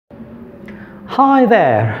Hi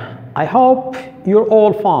there, I hope you're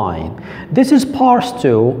all fine. This is part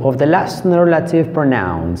 2 of the lesson relative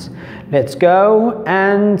pronouns. Let's go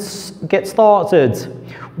and get started.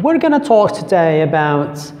 We're going to talk today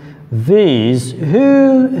about these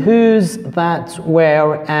who, whose, that,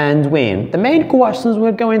 where and when. The main questions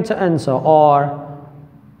we're going to answer are: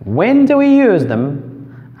 when do we use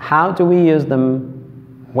them? How do we use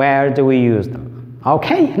them? Where do we use them?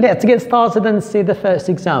 Okay, let's get started and see the first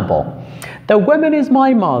example. The woman is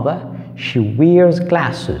my mother. She wears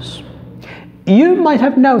glasses. You might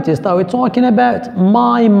have noticed that we're talking about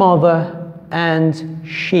my mother and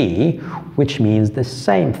she, which means the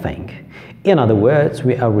same thing. In other words,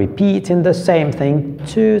 we are repeating the same thing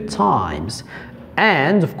 2 times.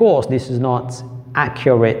 And of course, this is not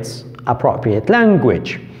accurate, appropriate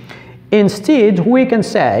language. Instead, we can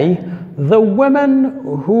say, the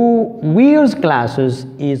woman who wears glasses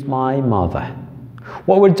is my mother.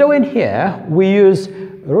 What we're doing here, we use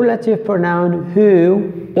relative pronoun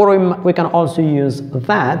who, or we can also use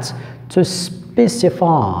that to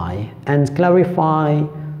specify and clarify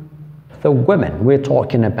the woman we're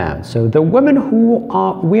talking about. So the woman who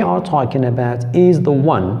we are talking about is the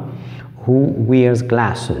one who wears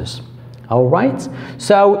glasses. All right?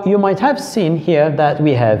 So you might have seen here that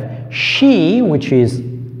we have she, which is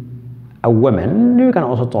a woman. You can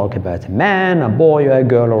also talk about a man, a boy, or a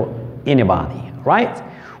girl, or anybody, right?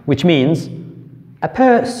 Which means a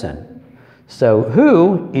person. So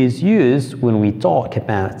who is used when we talk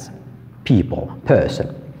about people,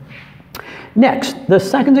 person. Next, the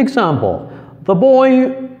second example. The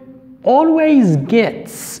boy always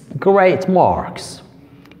gets great marks.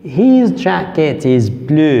 His jacket is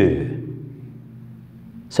blue.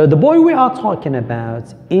 So the boy we are talking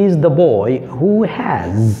about is the boy who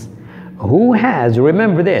has,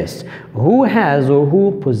 remember this, who has or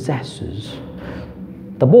who possesses.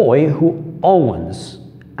 The boy who owns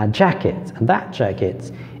a jacket, and that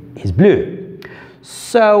jacket is blue.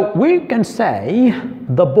 So we can say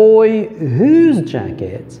the boy whose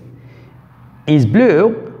jacket is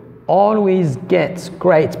blue always gets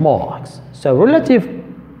great marks. So relative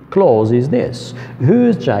clause is this: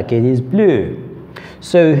 whose jacket is blue.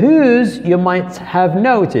 So whose, you might have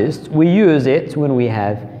noticed, we use it when we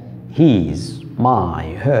have his,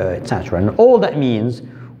 my, her, etc. And all that means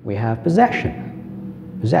we have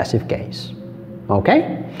possession, possessive case.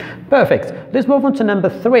 Okay? Perfect. Let's move on to number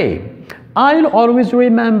 3. I'll always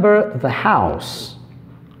remember the house.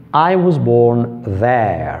 I was born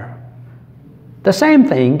there. The same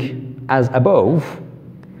thing as above.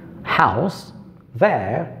 House,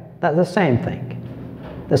 there, that's the same thing.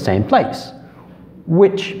 The same place.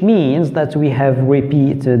 Which means that we have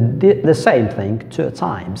repeated the same thing 2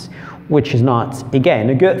 times, which is not,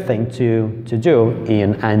 again, a good thing to do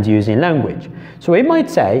in and use in language. So we might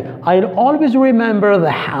say, I'll always remember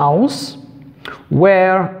the house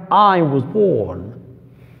where I was born.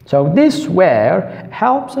 So this where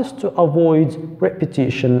helps us to avoid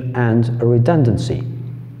repetition and redundancy.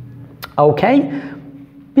 Okay?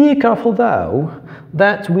 Be careful though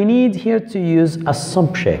that we need here to use a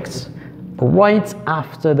subject right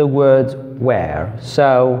after the word where.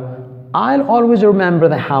 So I'll always remember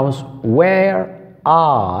the house where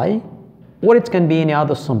I, or it can be any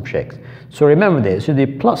other subject. So remember this, it should be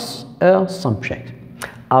plus a subject.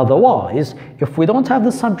 Otherwise, if we don't have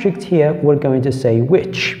the subject here, we're going to say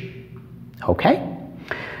which. Okay?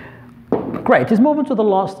 Great, let's move on to the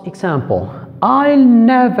last example. I'll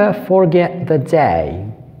never forget the day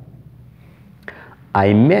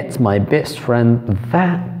I met my best friend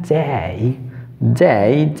that day.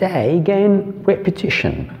 Day, again,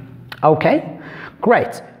 repetition. Okay?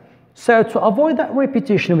 Great. So to avoid that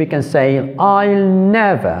repetition, we can say, I'll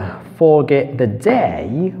never forget the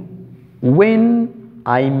day when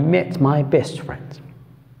I met my best friend.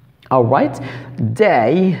 All right?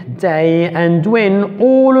 Day, and when,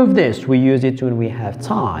 all of this, we use it when we have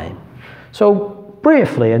time. So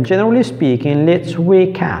briefly and generally speaking, let's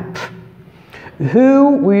recap.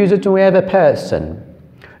 Who, we use it when we have a person.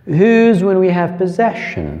 Whose, when we have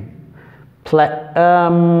possession.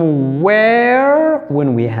 Where,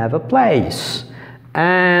 when we have a place.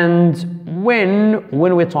 And when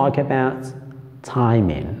we talk about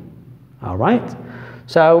timing. All right?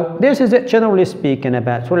 So this is it, generally speaking,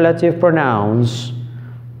 about relative pronouns.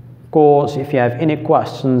 Of course, if you have any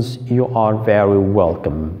questions, you are very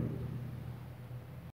welcome.